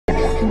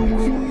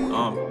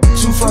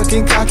Too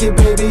fucking cocky,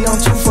 baby,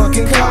 I'm too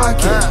fucking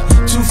cocky.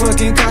 Too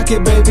fucking cocky,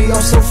 baby, I'm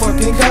so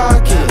fucking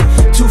cocky.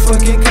 Too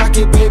fucking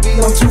cocky,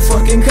 baby, I'm too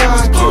fucking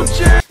cocky.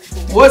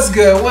 What's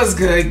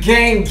good,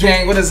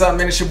 gang, what is up,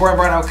 man? It's your boy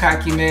Brydell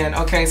Cocky, man.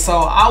 Okay, so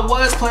I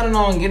was planning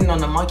on getting on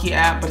the Monkey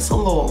app, but it's a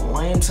little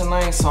lame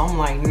tonight, so I'm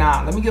like,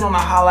 nah, let me get on the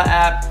Holla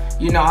app.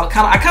 You know, I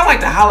kind of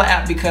like the Holla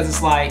app because it's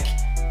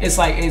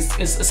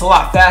a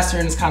lot faster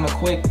and it's kind of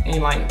quick,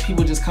 and like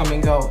people just come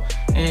and go,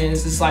 and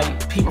it's just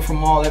like people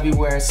from all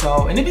everywhere.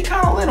 So, and it be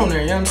kind of lit on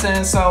there, you know what I'm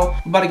saying? So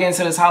we about to get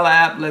into this Holla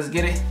app. Let's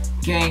get it,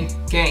 gang.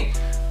 Get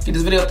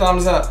this video a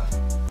thumbs up.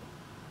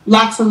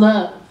 Lots of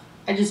love.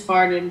 I just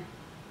farted.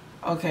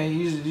 Okay,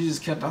 you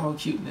just kept the whole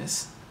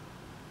cuteness.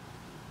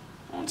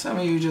 Don't tell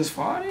me you just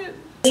farted.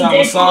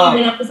 What's up?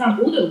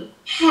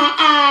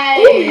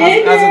 Hi.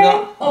 How's it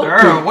going?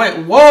 Girl, wait,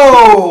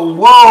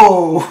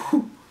 whoa.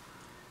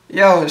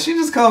 Yo, she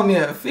just called me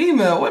a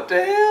female. What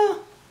the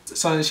hell?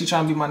 So is she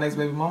trying to be my next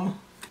baby mama?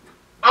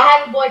 I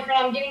have a boyfriend.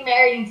 I'm getting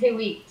married in 2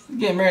 weeks. You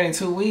getting married in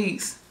 2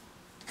 weeks?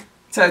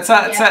 Hey,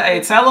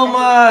 tell him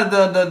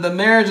the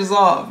marriage is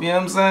off. You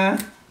know what I'm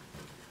saying?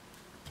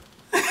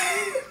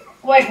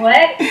 Wait,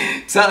 what?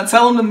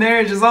 Tell him the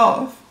marriage is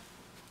off.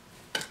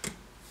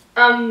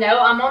 No,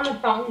 I'm on the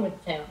phone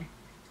with him.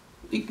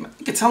 You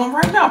can tell him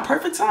right now.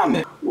 Perfect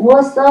timing.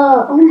 What's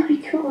up? Oh my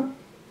god.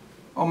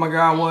 Oh my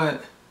god,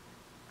 what?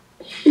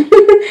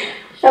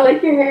 I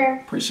like your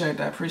hair. Appreciate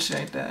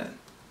that.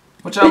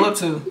 What y'all up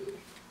to?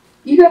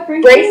 You got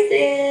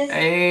braces.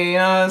 Hey, you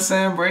know what I'm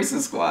saying?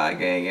 Braces squad,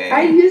 gang.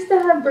 I used to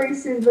have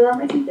braces, but I'm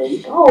making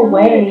things. Oh,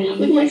 wait.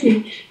 Look at my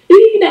teeth.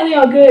 Now they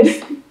all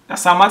good.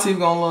 That's how my teeth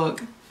gonna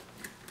look.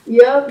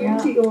 Yup, your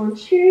teeth going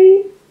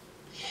straight.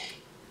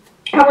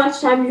 How much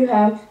time do you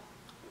have?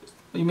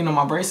 You mean on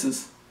my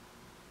braces?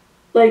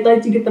 Like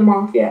to get them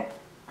off, yeah.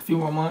 A few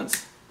more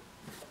months.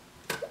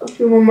 A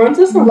few more months?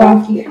 That's not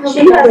lucky. She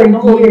has like a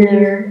whole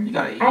year. You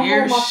got a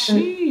year?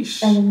 Sheesh.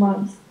 7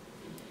 months.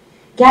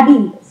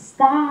 Gabby,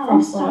 stop.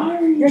 I'm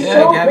sorry. You're Yeah,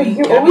 so, Gabby. like,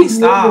 you're Gabby, always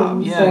stop.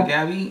 moving, Yeah, so.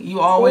 Gabby. You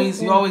always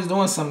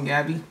doing something,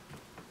 Gabby.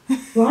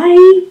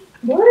 Right?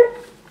 What?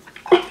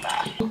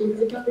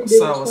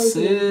 What's up? What's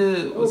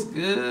it? What's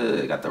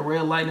good? Got the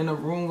red light in the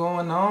room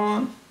going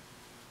on.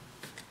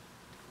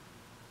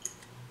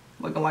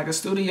 Looking like a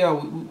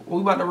studio.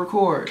 We about to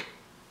record.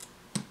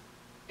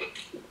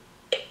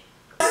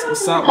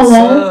 What's up?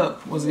 Hello?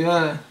 What's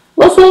good?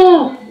 What's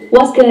up?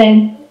 What's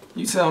good?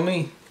 You tell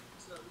me.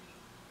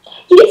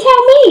 You can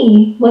tell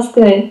me what's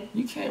good.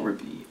 You can't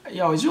repeat.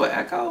 Yo, is you an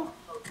echo?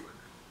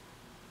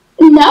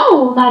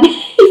 No, not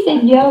he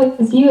said, yo,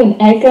 is you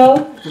an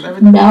echo?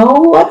 No,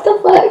 what the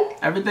fuck?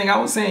 Everything I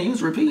was saying, you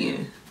was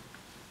repeating.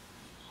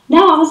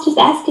 No, I was just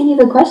asking you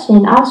the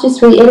question. I was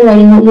just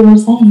reiterating what you were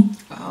saying.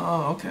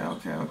 Oh,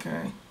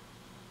 okay.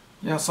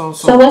 Yeah, so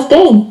what's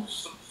good?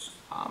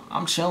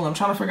 I'm chilling. I'm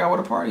trying to figure out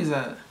where the party's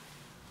at.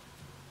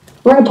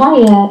 Where the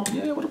party at?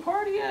 Yeah, where the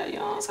party at? You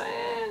know what I'm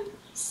saying?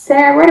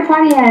 Sarah, where the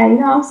party at? You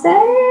know what I'm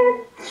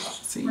saying?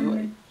 See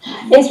you.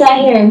 It's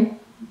right here.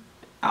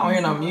 I don't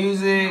hear no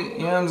music. You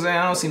know what I'm saying?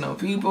 I don't see no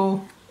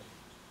people.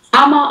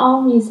 I'm my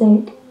own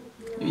music.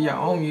 Your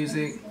own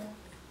music.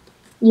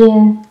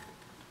 Yeah.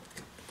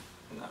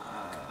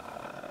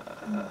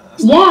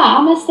 Yeah,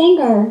 I'm a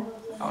singer.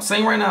 Oh,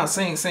 sing right now.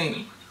 Sing.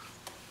 Sing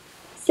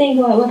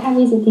what? What kind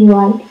of music do you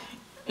like?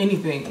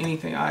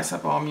 Anything. I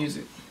accept all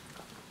music.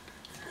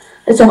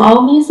 It's some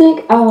old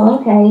music? Oh,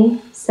 okay.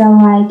 So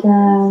like,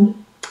 when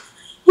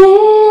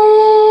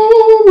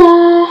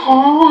I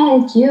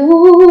had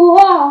you,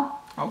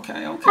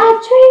 Okay. I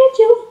treated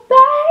you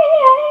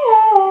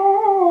bad,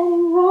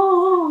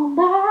 wrong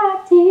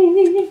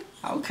body.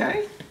 Okay.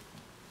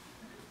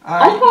 All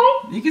right.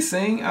 Okay. You can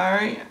sing. All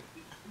right.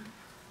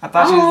 I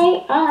thought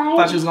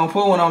you was gonna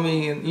pull one on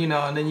me, and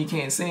and then you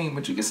can't sing,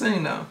 but you can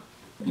sing though.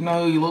 You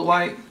know who you look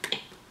like?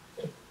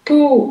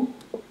 Who?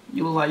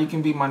 You look like you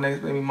can be my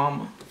next baby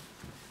mama.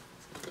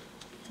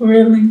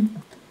 Really?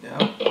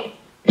 Yeah.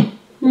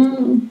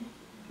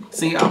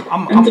 See,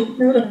 I'm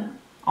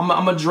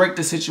gonna Drake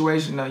the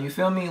situation though. You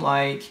feel me?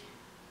 Like,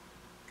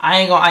 we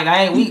ain't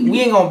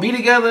gonna be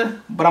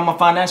together, but I'm gonna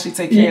financially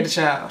take care of the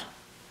child.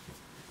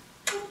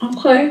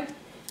 Okay.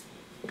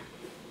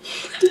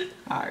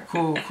 Alright,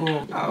 cool.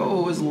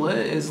 Oh, it's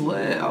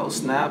lit. Oh,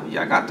 snap.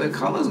 Y'all got the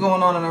colors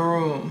going on in the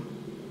room.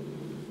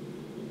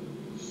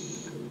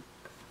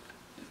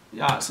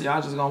 So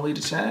y'all just gonna leave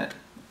the chat?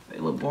 They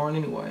look boring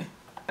anyway.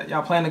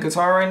 Y'all playing the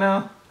guitar right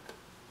now?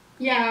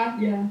 Yeah.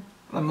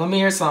 Let me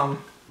hear something.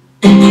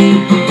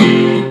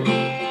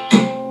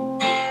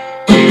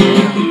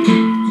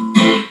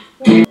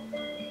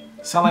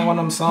 Sound like one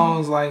of them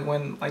songs like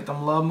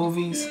them love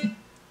movies?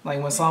 Like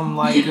when something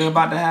like good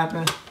about to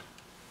happen?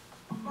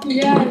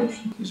 Yes.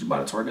 You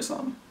about to twerk or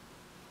something?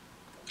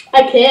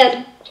 I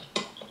can.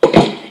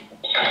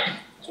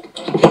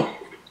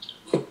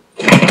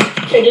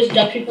 I just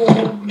judge people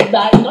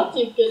that I not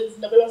to because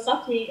nobody wants to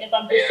talk to me if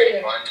I'm just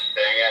sitting there.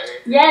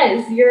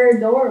 Yes, you're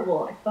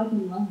adorable. I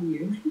fucking love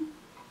you.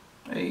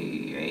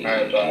 Hey.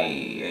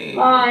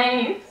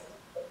 Bye.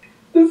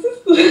 This is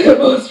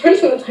most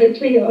person that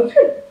typed me up.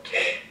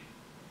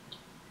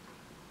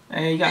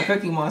 Hey, you got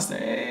Cookie Monster.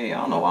 Hey,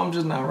 I don't know why I'm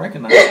just not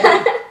recognizing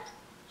it.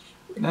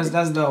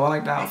 That's dope. I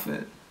like the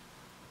outfit.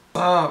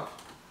 What's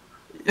up?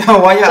 Yo,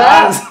 why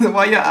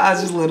your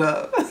eyes just lit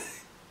up?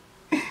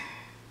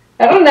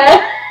 I don't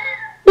know.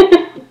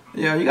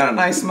 Yo, you got a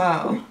nice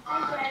smile.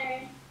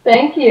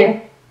 Thank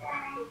you.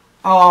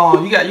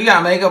 Oh, you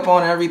got makeup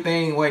on and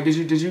everything. Wait, did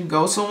you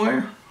go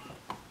somewhere?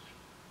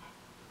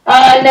 No,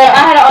 I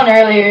had it on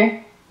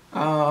earlier.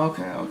 Oh,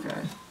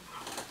 okay.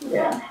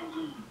 Yeah.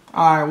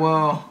 All right,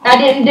 well. I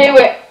didn't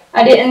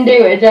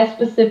do it just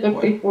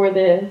specifically for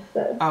this.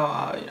 So.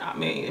 I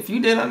mean, if you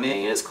did, I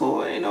mean, it's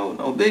cool. Ain't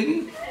no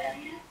biggie.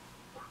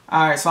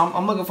 All right, so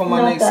I'm looking for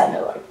my next.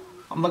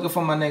 I'm looking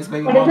for my next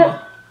baby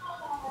mama.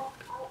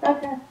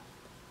 Okay.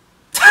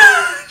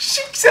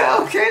 She said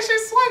okay. She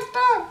swiped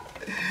up.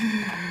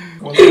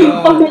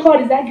 Oh my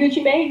god, is that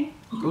Gucci Mane?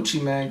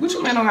 Gucci Mane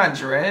don't got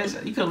dreads.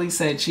 You could at least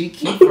say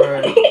cheeky for.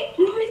 What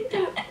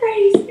the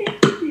crazy?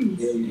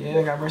 Yeah,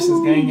 I got versus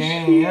gang.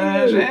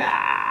 Yeah.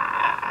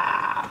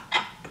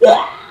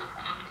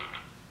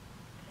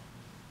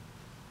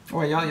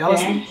 Wait, y'all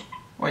listen.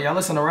 Wait, y'all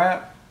listen to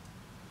rap?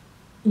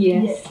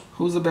 Yes.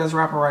 Who's the best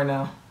rapper right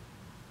now?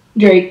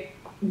 Drake.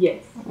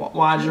 Yes.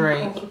 Why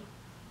Drake?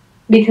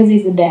 Because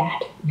he's a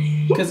dad.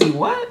 Because he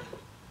what?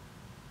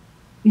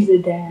 He's a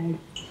dad.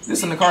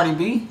 Listen to Cardi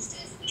B?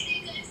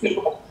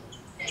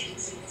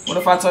 What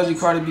if I told you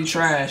Cardi B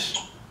trash?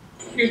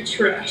 You're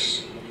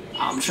trash.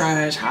 I'm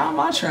trash. How am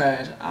I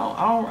trash? I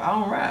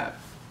don't rap.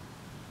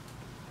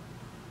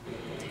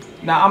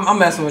 Nah, I'm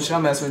messing with you. I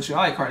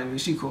like Cardi B.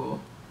 She cool.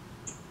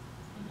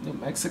 New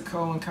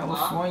Mexico and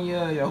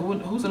California. Yo,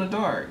 who's in the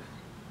dark?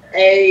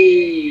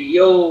 Hey,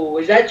 yo,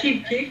 is that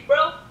Chief Keef,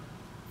 bro?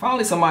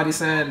 Probably somebody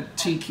said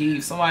Chief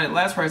Keef.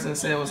 Last person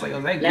said was like,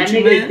 was that That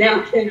Gucci nigga's Man?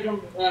 Down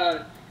syndrome.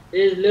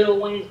 This Lil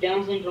Wayne's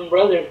Down syndrome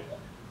brother.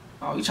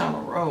 Oh, you trying to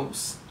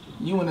roast?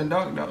 You in the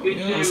dark though. You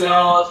know what I'm saying?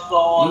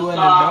 You in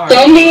the dark.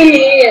 Don't be mean.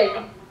 You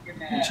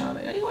ain't trying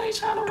to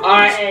roast.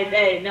 Alright,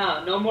 hey,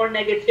 no more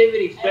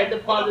negativity. Spread the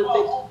positive.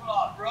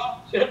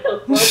 Shut the fuck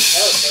up, bro.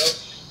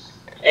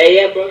 Hey,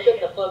 yeah, bro, shut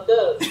the fuck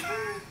up.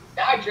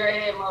 That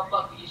dreadhead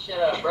motherfucker, you shut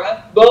up, bro.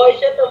 Boy,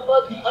 shut the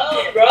fuck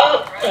up,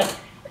 bro.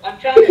 I'm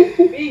trying to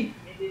speak.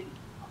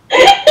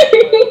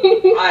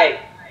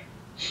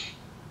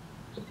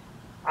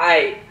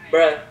 Alright,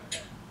 bro.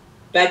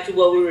 Back to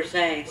what we were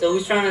saying. So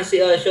who's trying to see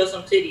show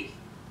some titties?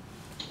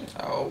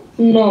 Oh.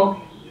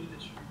 No.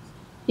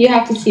 You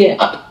have to see it.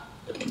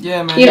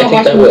 Yeah, man. You don't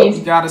watch movies.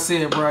 You gotta see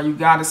it, bro. You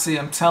gotta see it.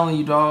 I'm telling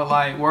you, dog.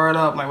 Like, word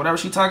up. Like, whatever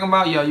she talking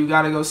about, yo, you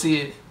gotta go see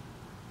it.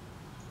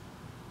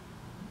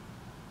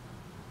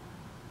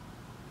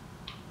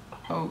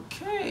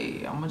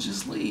 Okay, I'ma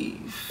just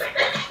leave.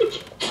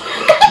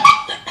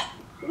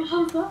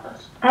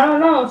 I don't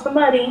know.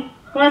 Somebody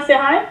wanna say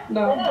hi?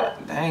 No.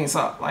 Dang,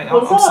 so like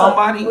I'm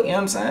somebody. You know what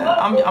I'm saying?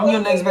 I'm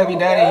your next baby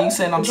daddy, and you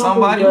saying I'm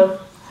somebody?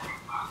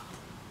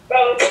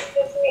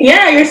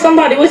 Yeah, you're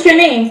somebody. What's your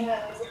name?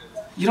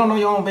 You don't know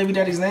your own baby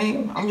daddy's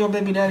name? I'm your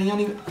baby daddy. You don't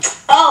even.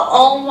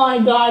 Oh my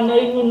God! No,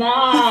 you're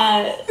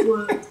not.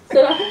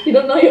 You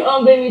don't know your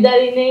own baby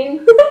daddy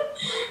name?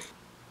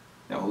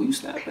 Yo, who you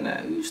snapping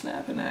at? You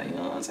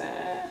know what I'm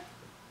saying?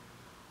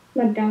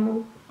 My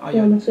dog. Oh,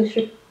 yeah. My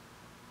sister.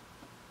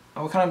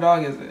 Oh, what kind of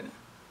dog is it?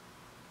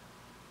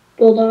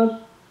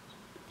 Bulldog.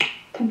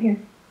 Come here.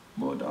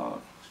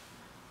 Bulldog.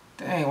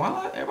 Dang,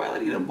 why everybody like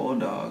to get a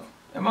bulldog?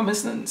 Am I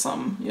missing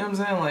something? You know what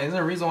I'm saying? Like, is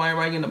there a reason why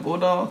everybody getting a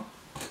bulldog?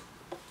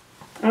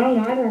 I don't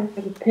know. I don't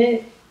have a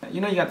pet.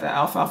 You know you got the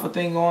alfalfa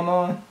thing going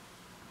on?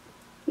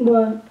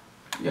 What?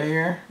 Your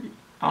hair?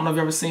 I don't know if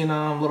you ever seen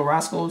Little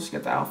Rascals. You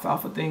got the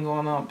alfalfa thing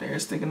going on up there,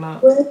 sticking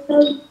up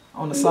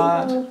on the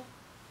side.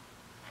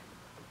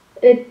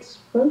 It's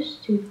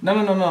supposed to. No.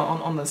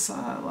 On the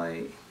side,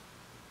 like,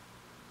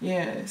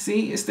 yeah.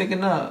 See, it's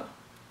sticking up.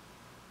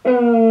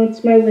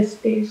 It's my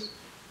wispies.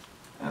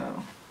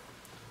 Oh.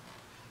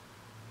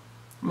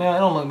 Man, it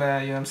don't look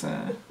bad. You know what I'm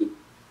saying?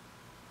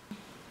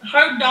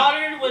 Her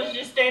daughter was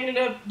just standing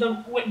up the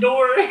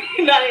door,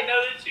 and I didn't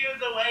know that she was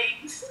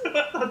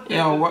awake.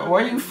 Yo,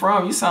 where you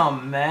from? You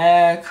sound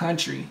mad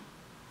country.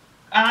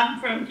 I'm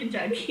from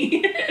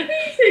Kentucky.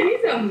 You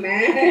sound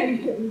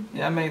mad.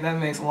 Yeah, that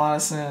makes a lot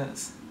of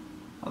sense.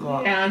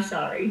 Yeah, I'm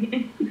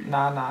sorry.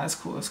 Nah, it's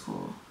cool.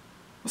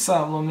 What's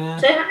up, little man?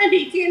 Say hi,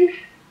 Deacon.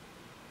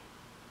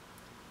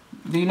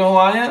 Do you know who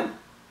I am?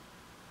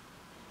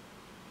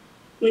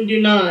 We do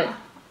not.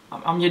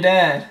 I'm your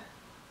dad.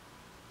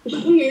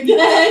 Your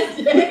dad.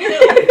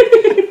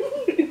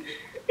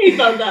 He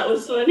thought that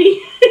was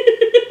funny.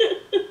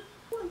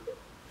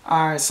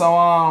 All right, so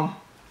I'm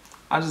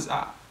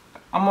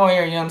on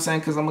here. You know what I'm saying?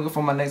 Because I'm looking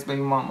for my next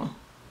baby mama.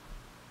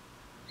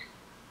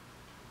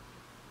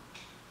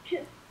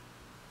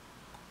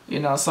 You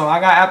know, so I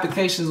got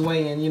applications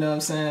waiting. You know what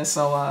I'm saying?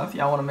 So if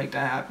y'all want to make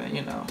that happen,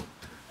 you know.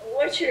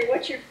 What's your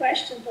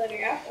questions on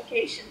your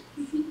application?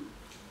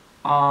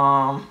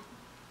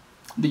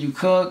 Do you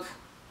cook?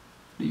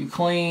 Do you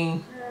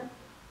clean?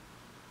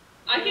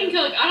 I can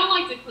cook. I don't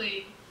like to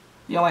clean.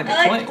 Y'all like to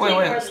clean? Wait. Wait.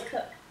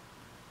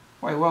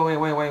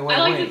 I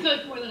like to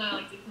cook more than I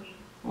like to clean.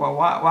 Well,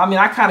 why? Well, I mean,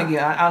 I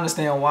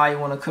understand why you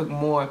want to cook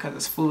more because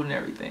it's food and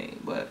everything.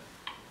 But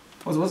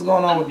what's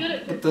going on with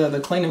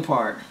the cleaning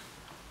part?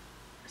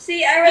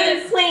 See, I'd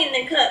rather clean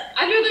than cook.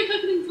 I'd rather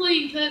cook than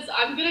clean because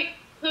I'm good at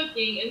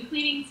cooking, and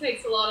cleaning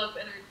takes a lot of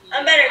energy.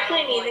 I'm better at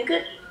cleaning than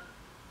cooking.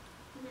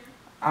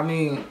 I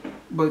mean,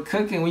 but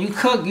cooking, when you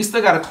cook, you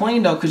still gotta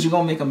clean though, cause you're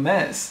gonna make a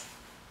mess.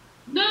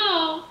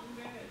 No.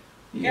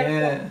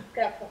 Yeah.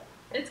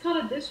 It's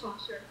called a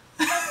dishwasher.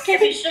 Can't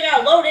be sure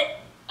gotta load it.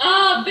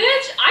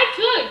 Bitch, I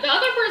cook. The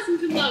other person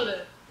can load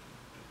it.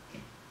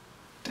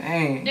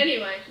 Dang.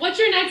 Anyway, what's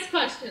your next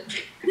question?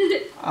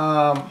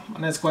 My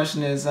next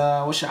question is,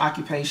 what's your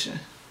occupation?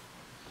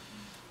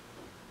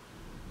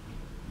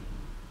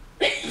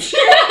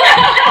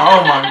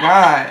 Oh my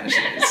gosh.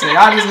 So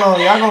y'all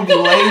gonna be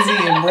lazy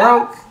and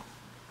broke?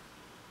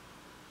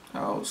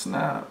 Oh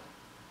snap.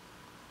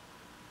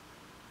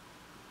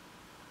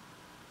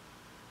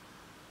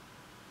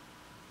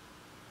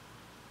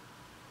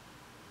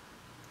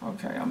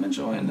 Okay, I'm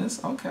enjoying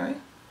this. Okay.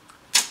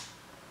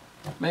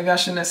 Maybe I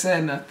shouldn't have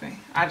said nothing.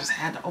 I just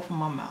had to open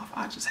my mouth.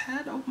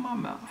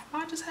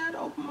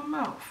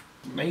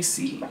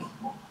 Macy.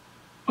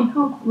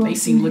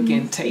 Macy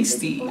looking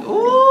tasty.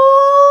 Ooh.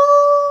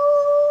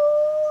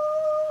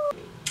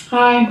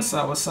 Hi. What's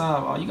up?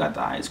 Oh, you got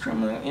the ice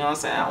cream. You know what I'm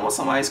saying? I want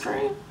some ice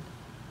cream.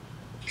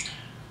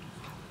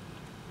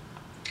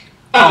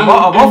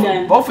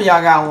 Both of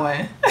y'all got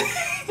one.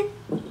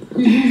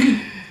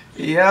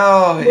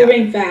 Yo. We're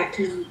being fat.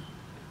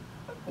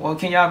 Well,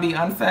 can y'all be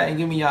unfat and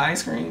give me your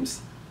ice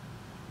creams?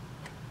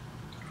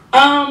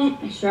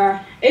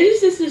 Sure.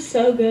 This is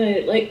so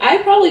good. Like,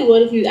 I probably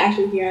would if you was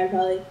actually here. I'd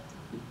probably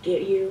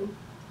get you.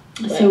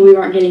 So we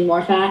weren't getting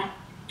more fat.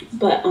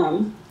 But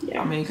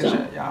yeah. I mean, cause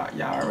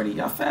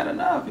y'all fat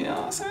enough. You know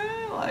what I'm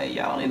saying? Like,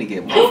 y'all don't need to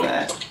get more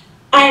fat.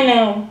 I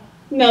know.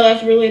 No,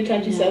 that's really a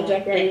touchy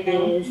subject right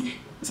now.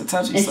 It's a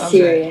touchy it's subject.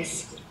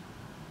 Serious.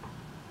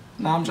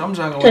 No, I'm joking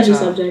with Touchy y'all.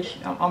 subject.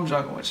 I'm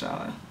joking with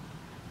y'all.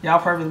 Y'all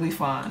perfectly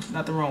fine.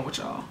 Nothing wrong with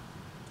y'all.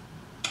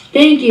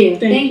 Thank you.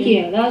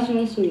 That was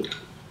really sweet.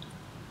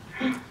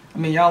 I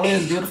mean, y'all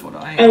is beautiful though.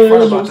 I ain't gonna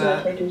front about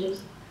that.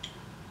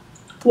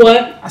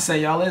 What? I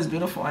say y'all is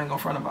beautiful. I ain't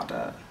gonna front about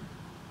that.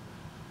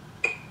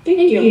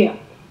 Thank you.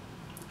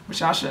 But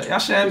y'all should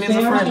have me as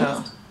a friend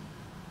though.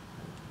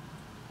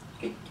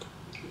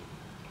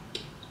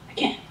 I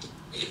can't.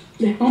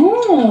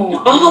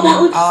 Oh,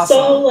 that looks awesome.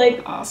 so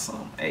like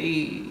awesome.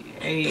 Hey.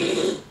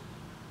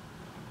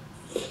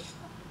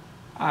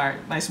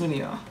 Alright, nice meeting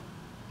y'all.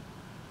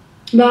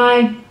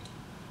 Bye.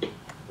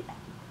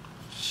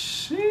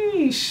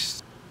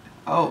 Sheesh.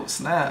 Oh,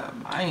 snap.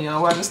 I ain't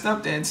know what I just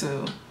stepped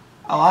into.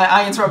 Oh,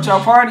 I interrupt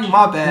y'all party?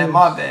 My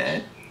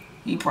bad.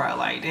 He probably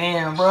like,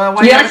 damn, bro.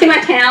 You want to see my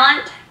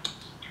talent?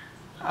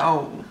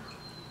 Oh.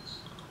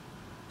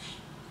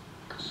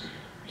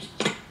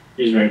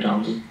 He's very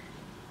talented.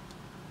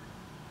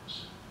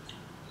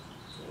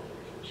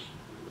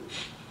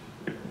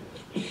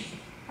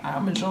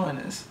 I'm enjoying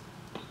this.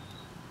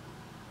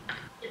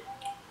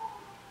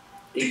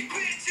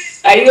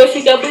 Are you gonna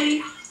shake your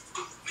booty?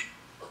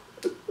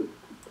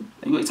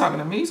 You ain't talking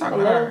to me, you talking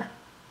to her.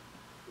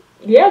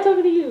 Yeah, I'm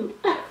talking to you.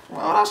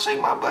 Well, I'll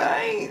shake my butt.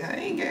 I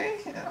ain't gay.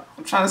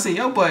 I'm trying to see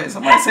your butt.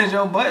 Somebody said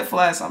your butt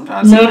flat, so I'm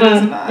trying to see if it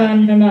is or not.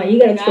 No. You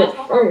gotta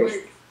twerk first.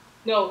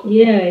 No.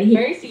 Yeah,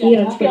 first you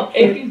gotta twerk.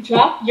 If you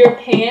drop your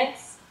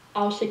pants,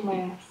 I'll shake my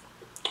ass.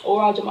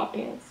 Or I'll drop my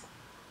pants.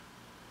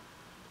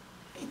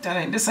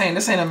 This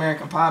ain't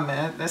American Pie,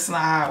 man. That's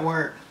not how it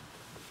works.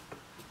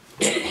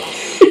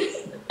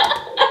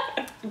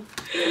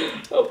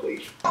 Oh,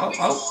 please.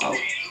 Oh.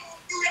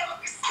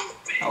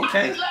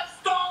 Okay.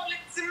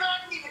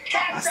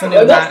 I still You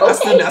need gotta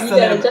jump to. your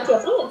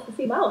pants to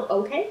see my out,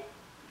 okay?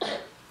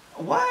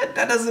 What?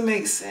 That doesn't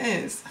make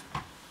sense.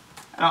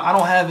 I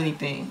don't have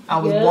anything. I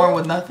was born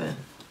with nothing.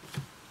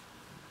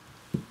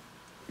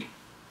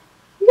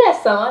 You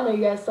got something. I know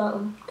you got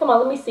something. Come on,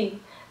 let me see.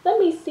 Let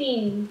me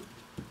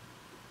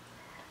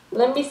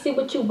see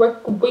what you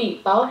work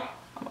with, boy.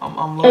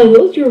 I'm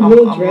those are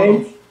real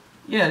dreads.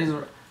 Yeah, these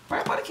are.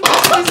 Everybody keep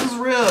saying this is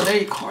real.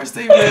 Of course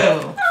they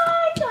real.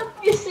 I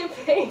got this shit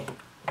fake.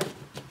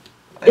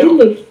 They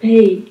look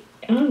fake.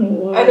 I don't know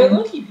why. I don't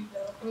look you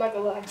though. I'm not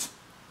gonna lie.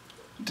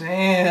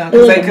 Damn,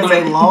 cause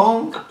they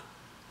long.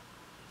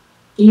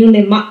 You know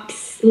they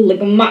mops. Look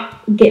like a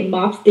mop. Get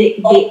mop stick.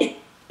 Get.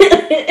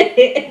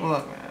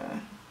 Look,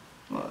 man.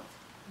 Look.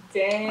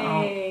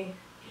 Dang.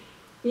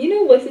 You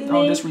know what's his name?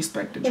 Don't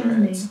disrespect the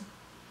dreads.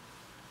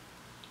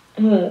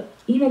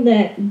 You know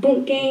that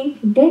Bunk Gang?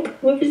 Bunk?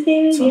 What's his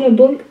name is? You know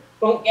Bunk?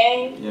 Bunk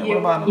Gang? Yeah, what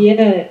about him?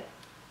 Yeah.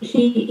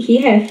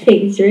 He had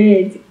fake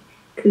dreads.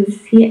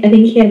 Cause I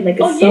think he had like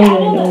a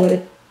song or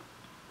whatever.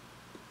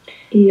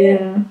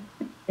 Yeah.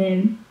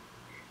 And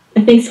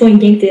I think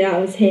someone yanked it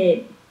out of his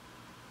head.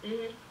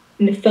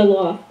 And it fell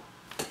off.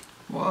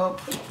 Well,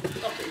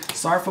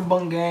 sorry for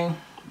Bunk Gang,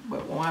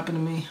 but what happened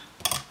to me?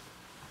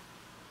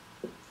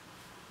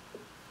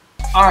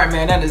 Alright,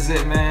 man, that is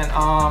it, man.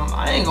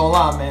 I ain't gonna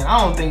lie, man. I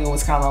don't think it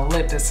was kind of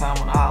lit this time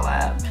on the Holla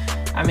app.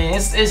 I mean,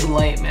 it's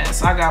late, man.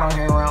 So I got on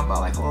here around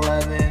about like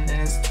 11, and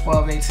it's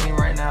 12:18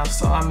 right now.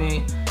 So I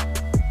mean,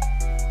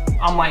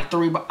 I'm like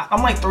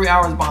 3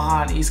 hours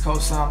behind East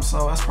Coast time.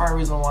 So that's probably the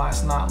reason why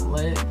it's not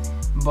lit.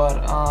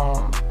 But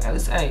at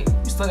least, hey,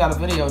 we still got a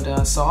video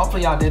done. So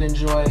hopefully y'all did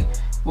enjoy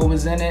what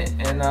was in it.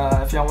 And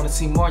if y'all want to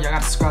see more, y'all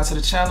got to subscribe to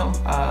the channel.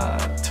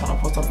 Turn on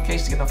post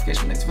notifications to get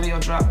notification when the next video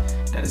drop.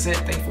 That is it.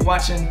 Thank you for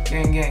watching.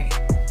 Gang, gang.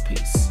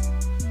 Peace.